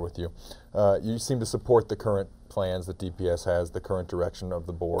 we'll start with you. You seem to support the current plans that DPS has, the current direction of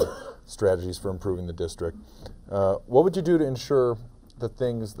the board, strategies for improving the district. What would you do to ensure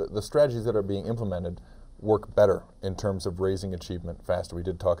the strategies that are being implemented work better in terms of raising achievement faster? We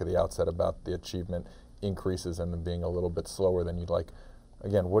did talk at the outset about the achievement increases and them being a little bit slower than you'd like.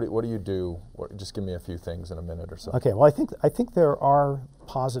 Again, what do you do? Just give me a few things in a minute or so. Okay, well, I think there are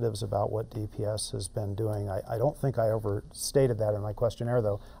positives about what DPS has been doing. I don't think I overstated that in my questionnaire,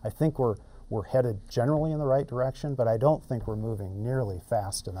 though. I think we're headed generally in the right direction, but I don't think we're moving nearly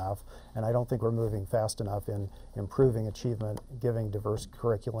fast enough, and I don't think we're moving fast enough in improving achievement, giving diverse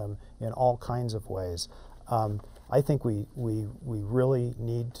curriculum in all kinds of ways. I think we really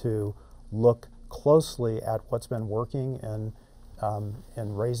need to look closely at what's been working and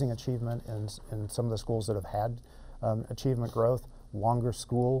raising achievement in some of the schools that have had achievement growth, longer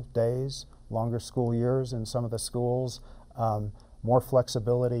school days, longer school years in some of the schools, more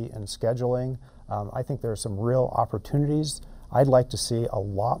flexibility in scheduling. I think there are some real opportunities. I'd like to see a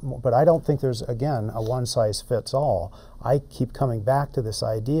lot more, but I don't think there's, again, a one-size-fits-all. I keep coming back to this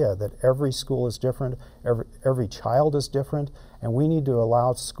idea that every school is different, every child is different, and we need to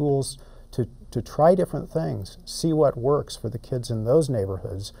allow schools to try different things, see what works for the kids in those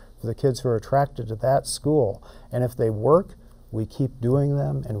neighborhoods, for the kids who are attracted to that school. And if they work, we keep doing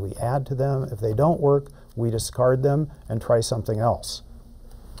them and we add to them. If they don't work, we discard them and try something else.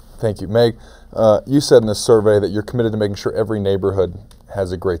 Thank you. Meg, you said in this survey that you're committed to making sure every neighborhood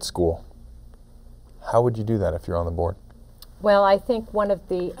has a great school. How would you do that if you're on the board? Well, I think one of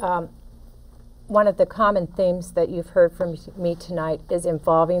the common themes that you've heard from me tonight is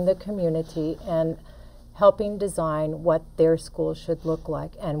involving the community and helping design what their school should look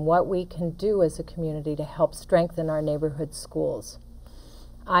like and what we can do as a community to help strengthen our neighborhood schools.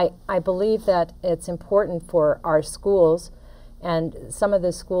 I believe that it's important for our schools and some of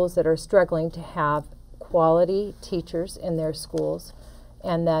the schools that are struggling to have quality teachers in their schools,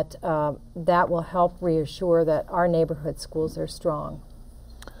 and that that will help reassure that our neighborhood schools are strong.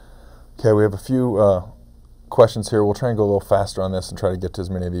 Okay, we have a few questions here. We'll try and go a little faster on this and try to get to as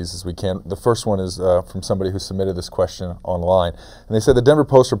many of these as we can. The first one is from somebody who submitted this question online. And they said the Denver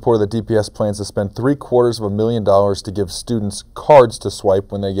Post reported that DPS plans to spend $750,000 to give students cards to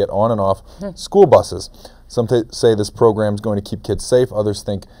swipe when they get on and off school buses. Some say this program is going to keep kids safe. Others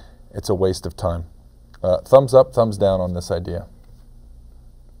think it's a waste of time. Thumbs up, thumbs down on this idea.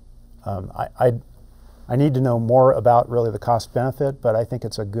 I need to know more about really the cost benefit, but I think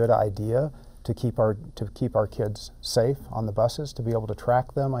it's a good idea to keep our kids safe on the buses, to be able to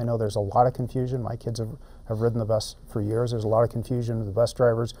track them. I know there's a lot of confusion. My kids have ridden the bus for years. There's a lot of confusion with the bus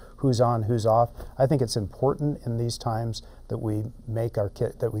drivers, who's on, who's off. I think it's important in these times that we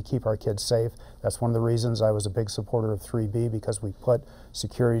keep our kids safe. That's one of the reasons I was a big supporter of 3B, because we put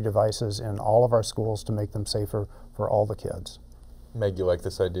security devices in all of our schools to make them safer for all the kids. Meg, you like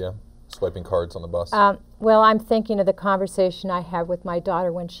this idea? Swiping cards on the bus? Well, I'm thinking of the conversation I had with my daughter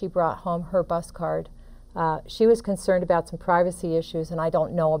when she brought home her bus card. She was concerned about some privacy issues, and I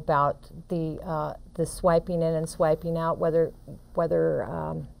don't know about the swiping in and swiping out, whether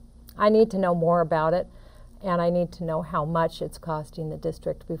I need to know more about it, and I need to know how much it's costing the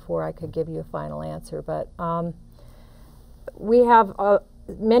district before I could give you a final answer. But we have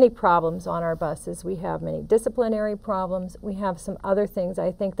many problems on our buses. We have many disciplinary problems. We have some other things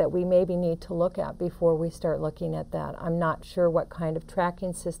I think that we maybe need to look at before we start looking at that. I'm not sure what kind of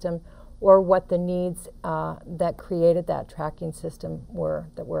tracking system or what the needs that created that tracking system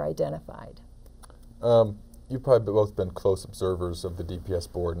that were identified. You've probably both been close observers of the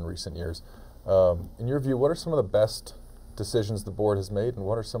DPS board in recent years. In your view, what are some of the best decisions the board has made, and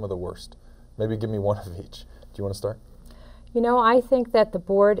what are some of the worst? Maybe give me one of each. Do you want to start? You know, I think that the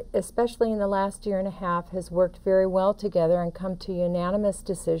board, especially in the last year and a half, has worked very well together and come to unanimous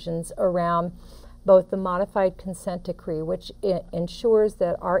decisions around both the modified consent decree, which ensures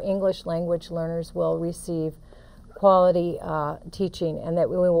that our English language learners will receive quality teaching, and that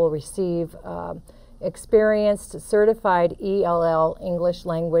we will receive experienced, certified ELL, English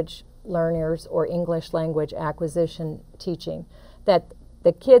language learners, or English language acquisition teaching. That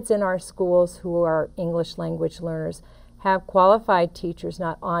the kids in our schools who are English language learners have qualified teachers,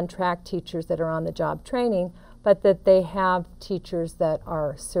 not on-track teachers that are on the job training, but that they have teachers that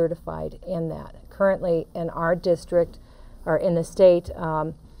are certified in that. Currently in our district, or in the state,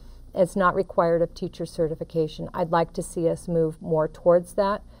 it's not required of teacher certification. I'd like to see us move more towards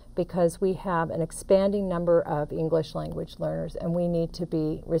that, because we have an expanding number of English language learners, and we need to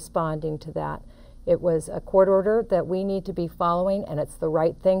be responding to that. It was a court order that we need to be following, and it's the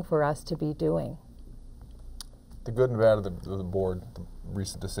right thing for us to be doing. The good and bad of the board, the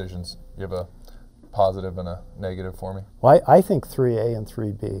recent decisions, you have a positive and a negative for me? Well, I think 3A and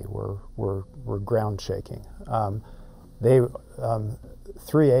 3B were ground shaking.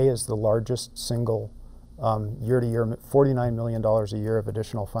 3A is the largest single year-to-year, $49 million a year of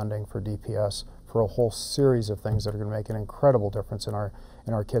additional funding for DPS for a whole series of things that are going to make an incredible difference in our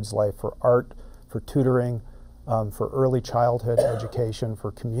kids' life, for art, for tutoring, for early childhood education,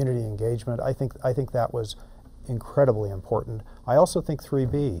 for community engagement. I think that was incredibly important. I also think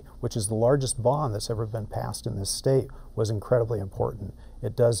 3B, which is the largest bond that's ever been passed in this state, was incredibly important.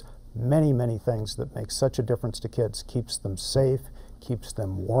 It does many, many things that make such a difference to kids. Keeps them safe, keeps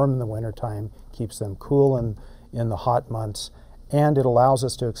them warm in the wintertime, keeps them cool in the hot months, and it allows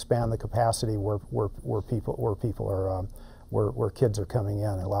us to expand the capacity where kids are coming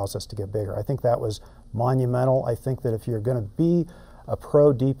in. It allows us to get bigger. I think that was monumental. I think that if you're going to be a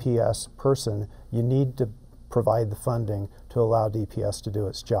pro-DPS person, you need to provide the funding to allow DPS to do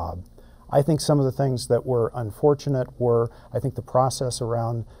its job. I think some of the things that were unfortunate were, I think the process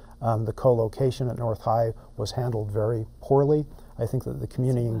around the co-location at North High was handled very poorly. I think that the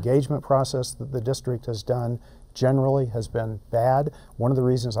community engagement process that the district has done generally has been bad. One of the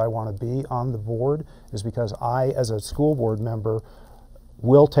reasons I want to be on the board is because I, as a school board member,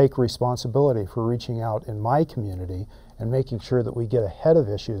 will take responsibility for reaching out in my community and making sure that we get ahead of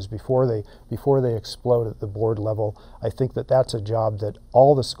issues before they explode at the board level. I think that that's a job that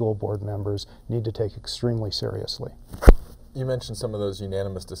all the school board members need to take extremely seriously. You mentioned some of those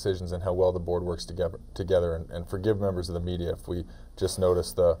unanimous decisions and how well the board works together, and forgive members of the media if we just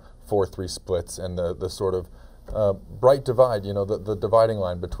notice the 4-3 splits and the sort of bright divide, you know, the dividing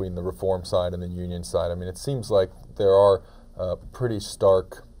line between the reform side and the union side. I mean, it seems like there are pretty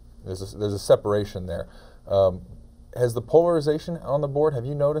stark, there's a separation there. Has the polarization on the board, have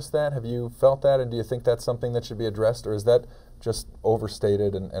you noticed that? Have you felt that? And do you think that's something that should be addressed, or is that just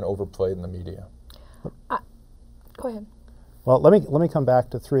overstated and overplayed in the media? Go ahead. Well, let me come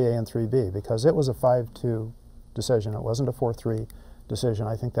back to 3A and 3B, because it was a 5-2 decision. It wasn't a 4-3 decision.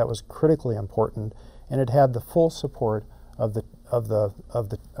 I think that was critically important, and it had the full support of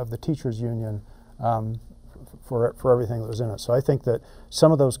the teachers union for everything that was in it. So I think that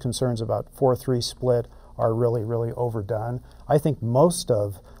some of those concerns about 4-3 split are really, really overdone. I think most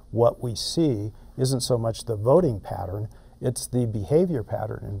of what we see isn't so much the voting pattern, it's the behavior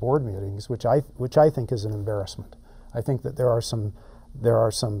pattern in board meetings, which I think is an embarrassment. I think that there are some There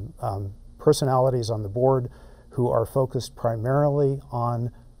are some personalities on the board who are focused primarily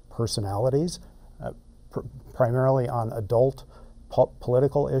on personalities, primarily on adult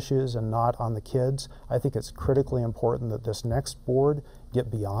political issues and not on the kids. I think it's critically important that this next board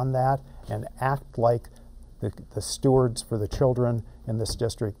get beyond that and act like the stewards for the children in this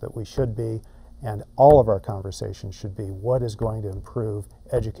district that we should be, and all of our conversations should be what is going to improve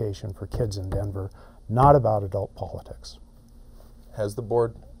education for kids in Denver, not about adult politics. Has the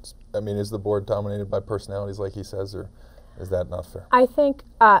board, is the board dominated by personalities like he says, or is that not fair? I think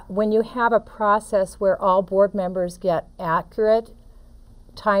when you have a process where all board members get accurate,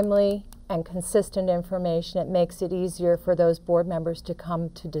 timely, and consistent information, it makes it easier for those board members to come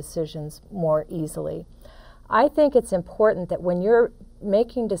to decisions more easily. I think it's important that when you're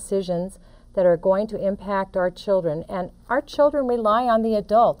making decisions that are going to impact our children, and our children rely on the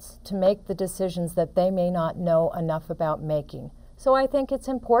adults to make the decisions that they may not know enough about making. So I think it's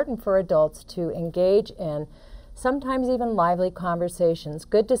important for adults to engage in sometimes even lively conversations.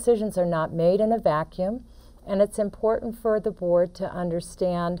 Good decisions are not made in a vacuum, and it's important for the board to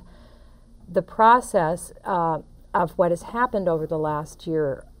understand the process of what has happened over the last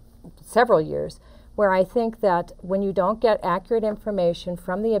year, several years, where I think that when you don't get accurate information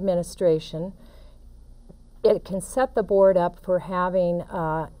from the administration, it can set the board up for having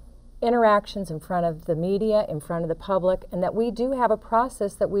interactions in front of the media, in front of the public, and that we do have a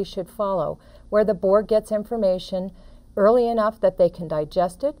process that we should follow, where the board gets information early enough that they can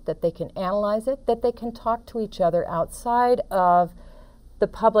digest it, that they can analyze it, that they can talk to each other outside of the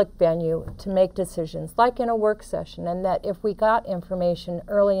public venue to make decisions, like in a work session, and that if we got information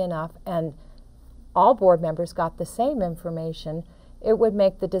early enough and all board members got the same information, it would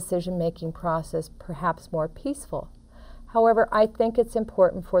make the decision-making process perhaps more peaceful. However, I think it's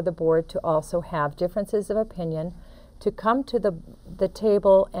important for the board to also have differences of opinion, to come to the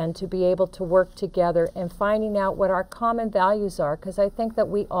table and to be able to work together in finding out what our common values are, because I think that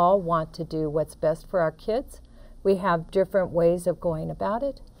we all want to do what's best for our kids. We have different ways of going about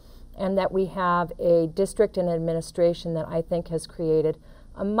it, and that we have a district and administration that I think has created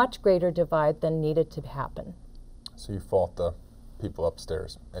a much greater divide than needed to happen. So you fault the people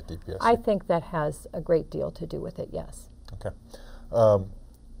upstairs at DPS? I think that has a great deal to do with it, yes. Okay.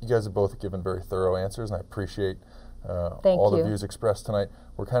 You guys have both given very thorough answers, and I appreciate all the views expressed tonight.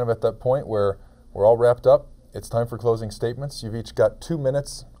 We're kind of at that point where we're all wrapped up. It's time for closing statements. You've each got 2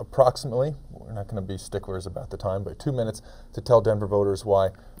 minutes approximately. We're not going to be sticklers about the time, but 2 minutes to tell Denver voters why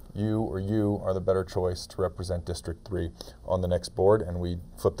you are the better choice to represent District 3 on the next board. And we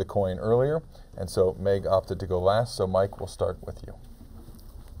flipped the coin earlier, and so Meg opted to go last. So Mike, we'll start with you.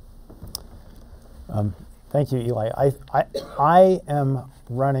 Thank you, Eli. I am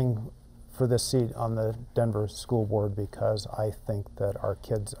running for this seat on the Denver School Board because I think that our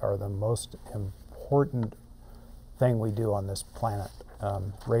kids are the most important thing we do on this planet,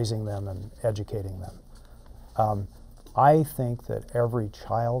 raising them and educating them. I think that every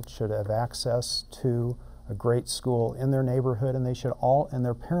child should have access to a great school in their neighborhood, and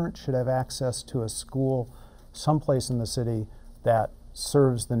their parents should have access to a school someplace in the city that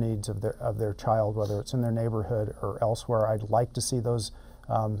serves the needs of their child, whether it's in their neighborhood or elsewhere. I'd like to see those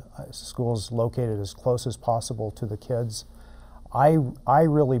schools located as close as possible to the kids. I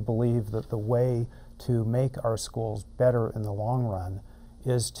really believe that the way to make our schools better in the long run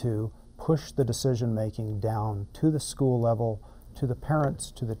is to push the decision-making down to the school level, to the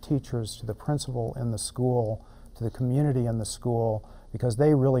parents, to the teachers, to the principal in the school, to the community in the school, because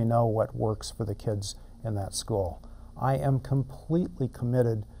they really know what works for the kids in that school. I am completely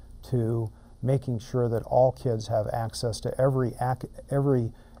committed to making sure that all kids have access to every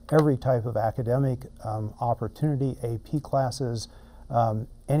type of academic opportunity, AP classes,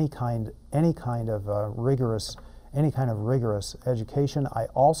 any kind of rigorous education. I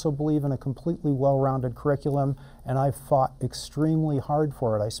also believe in a completely well-rounded curriculum, and I've fought extremely hard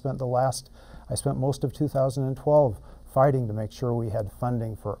for it. I spent most of 2012 fighting to make sure we had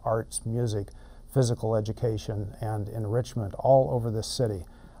funding for arts, music, physical education, and enrichment all over this city.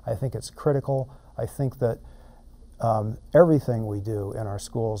 I think it's critical. I think that everything we do in our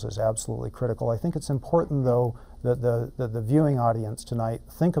schools is absolutely critical. I think it's important, though, that the viewing audience tonight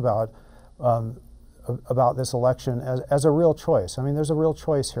think about this election as a real choice. I mean, there's a real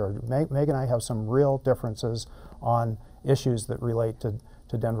choice here. Meg and I have some real differences on issues that relate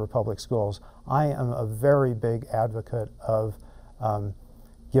to Denver Public Schools. I am a very big advocate of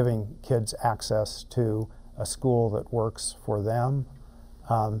giving kids access to a school that works for them.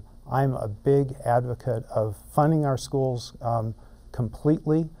 I'm a big advocate of funding our schools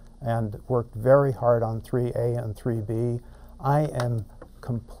completely and worked very hard on 3A and 3B. I am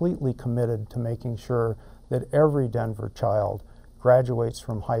completely committed to making sure that every Denver child graduates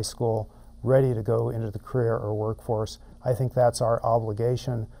from high school ready to go into the career or workforce. I think that's our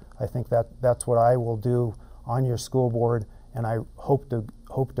obligation. I think that's what I will do on your school board, and I hope to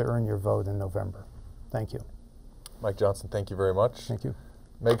earn your vote in November. Thank you. Mike Johnson, thank you very much. Thank you.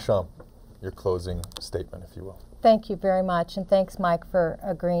 Meg Schomp, your closing statement, if you will. Thank you very much, and thanks, Mike, for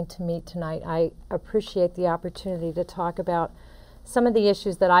agreeing to meet tonight. I appreciate the opportunity to talk about some of the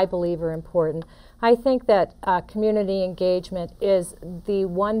issues that I believe are important. I think that community engagement is the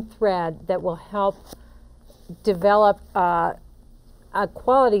one thread that will help develop a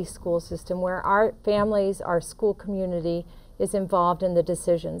quality school system where our families, our school community is involved in the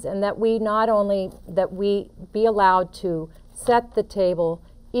decisions, and that we not only be allowed to set the table,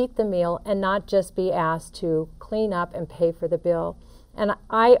 eat the meal, and not just be asked to clean up and pay for the bill. And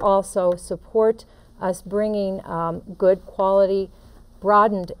I also support us bringing good quality,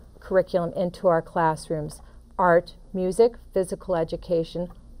 broadened curriculum into our classrooms: art, music, physical education,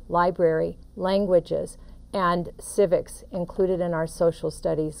 library, languages, and civics included in our social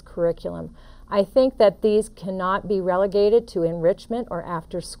studies curriculum. I think that these cannot be relegated to enrichment or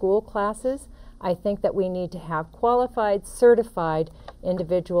after-school classes. I think that we need to have qualified, certified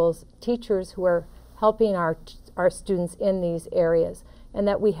individuals, teachers who are helping our students in these areas, and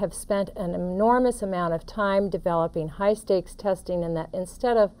that we have spent an enormous amount of time developing high-stakes testing, and that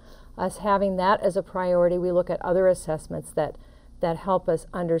instead of us having that as a priority, we look at other assessments that help us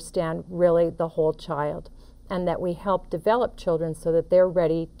understand really the whole child, and that we help develop children so that they're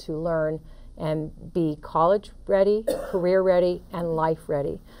ready to learn and be college ready, career ready, and life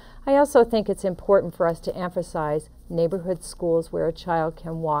ready. I also think it's important for us to emphasize neighborhood schools where a child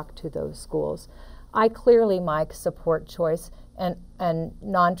can walk to those schools. I clearly, Mike, support choice and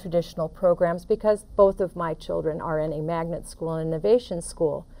non-traditional programs because both of my children are in a magnet school and innovation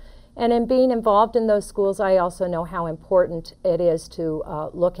school. And in being involved in those schools, I also know how important it is to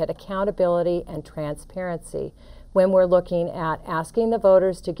look at accountability and transparency when we're looking at asking the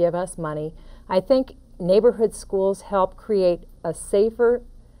voters to give us money. I think neighborhood schools help create a safer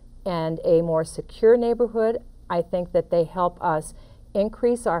and a more secure neighborhood. I think that they help us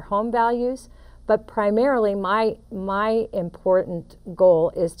increase our home values, but primarily my important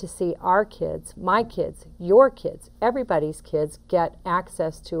goal is to see our kids, my kids, your kids, everybody's kids get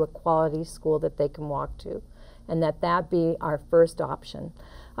access to a quality school that they can walk to, and that be our first option.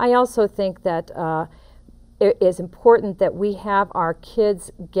 I also think that it is important that we have our kids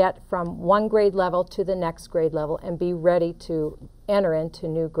get from one grade level to the next grade level and be ready to enter into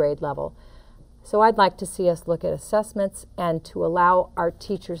new grade level. So I'd like to see us look at assessments and to allow our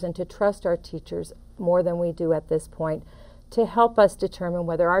teachers and to trust our teachers more than we do at this point to help us determine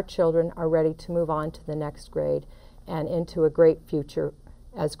whether our children are ready to move on to the next grade and into a great future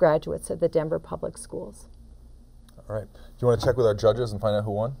as graduates of the Denver Public Schools. All right. Do you want to check with our judges and find out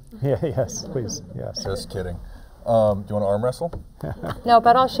who won? Yeah, yes, please. Yes. Just kidding. Do you want to arm wrestle? No,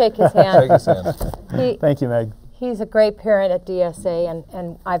 but I'll shake his hand. Shake his hand. Thank you, Meg. He's a great parent at DSA,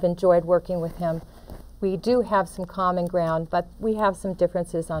 and I've enjoyed working with him. We do have some common ground, but we have some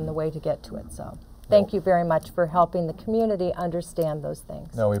differences on the way to get to it. So thank you very much for helping the community understand those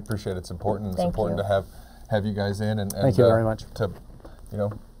things. No, we appreciate it. It's important. It's important you. to have you guys in and thank you very much. To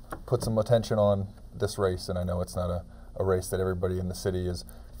put some attention on this race. And I know it's not a race that everybody in the city is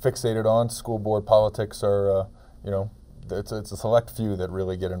fixated on. School board politics are it's a select few that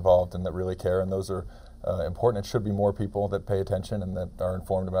really get involved and that really care, and those are important. It should be more people that pay attention and that are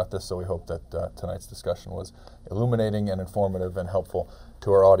informed about this, so we hope that tonight's discussion was illuminating and informative and helpful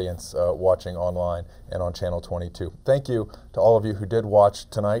to our audience watching online and on Channel 22. Thank you to all of you who did watch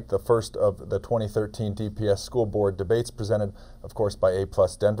tonight, the first of the 2013 DPS School Board debates presented, of course, by A+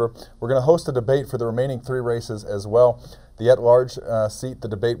 Denver. We're going to host a debate for the remaining 3 races as well. The at-large seat, the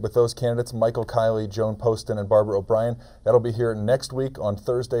debate with those candidates, Michael Kiley, Joan Poston, and Barbara O'Brien. That'll be here next week on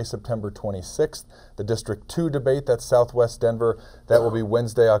Thursday, September 26th. The District 2 debate, that's Southwest Denver, that will be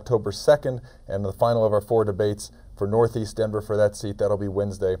Wednesday, October 2nd. And the final of our 4 debates for Northeast Denver for that seat, that'll be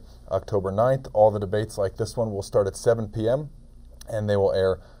Wednesday, October 9th. All the debates like this one will start at 7 p.m. and they will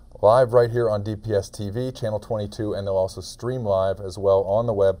air live right here on DPS TV, Channel 22, and they'll also stream live as well on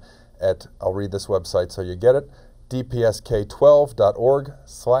the web at, I'll read this website so you get it,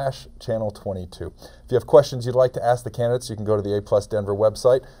 dpsk12.org/channel22. If you have questions you'd like to ask the candidates, you can go to the A+ Denver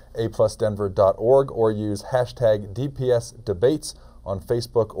website, aplusdenver.org, or use hashtag DPSDebates on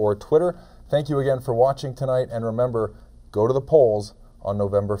Facebook or Twitter. Thank you again for watching tonight, and remember, go to the polls on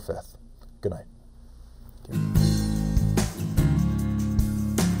November 5th. Good night.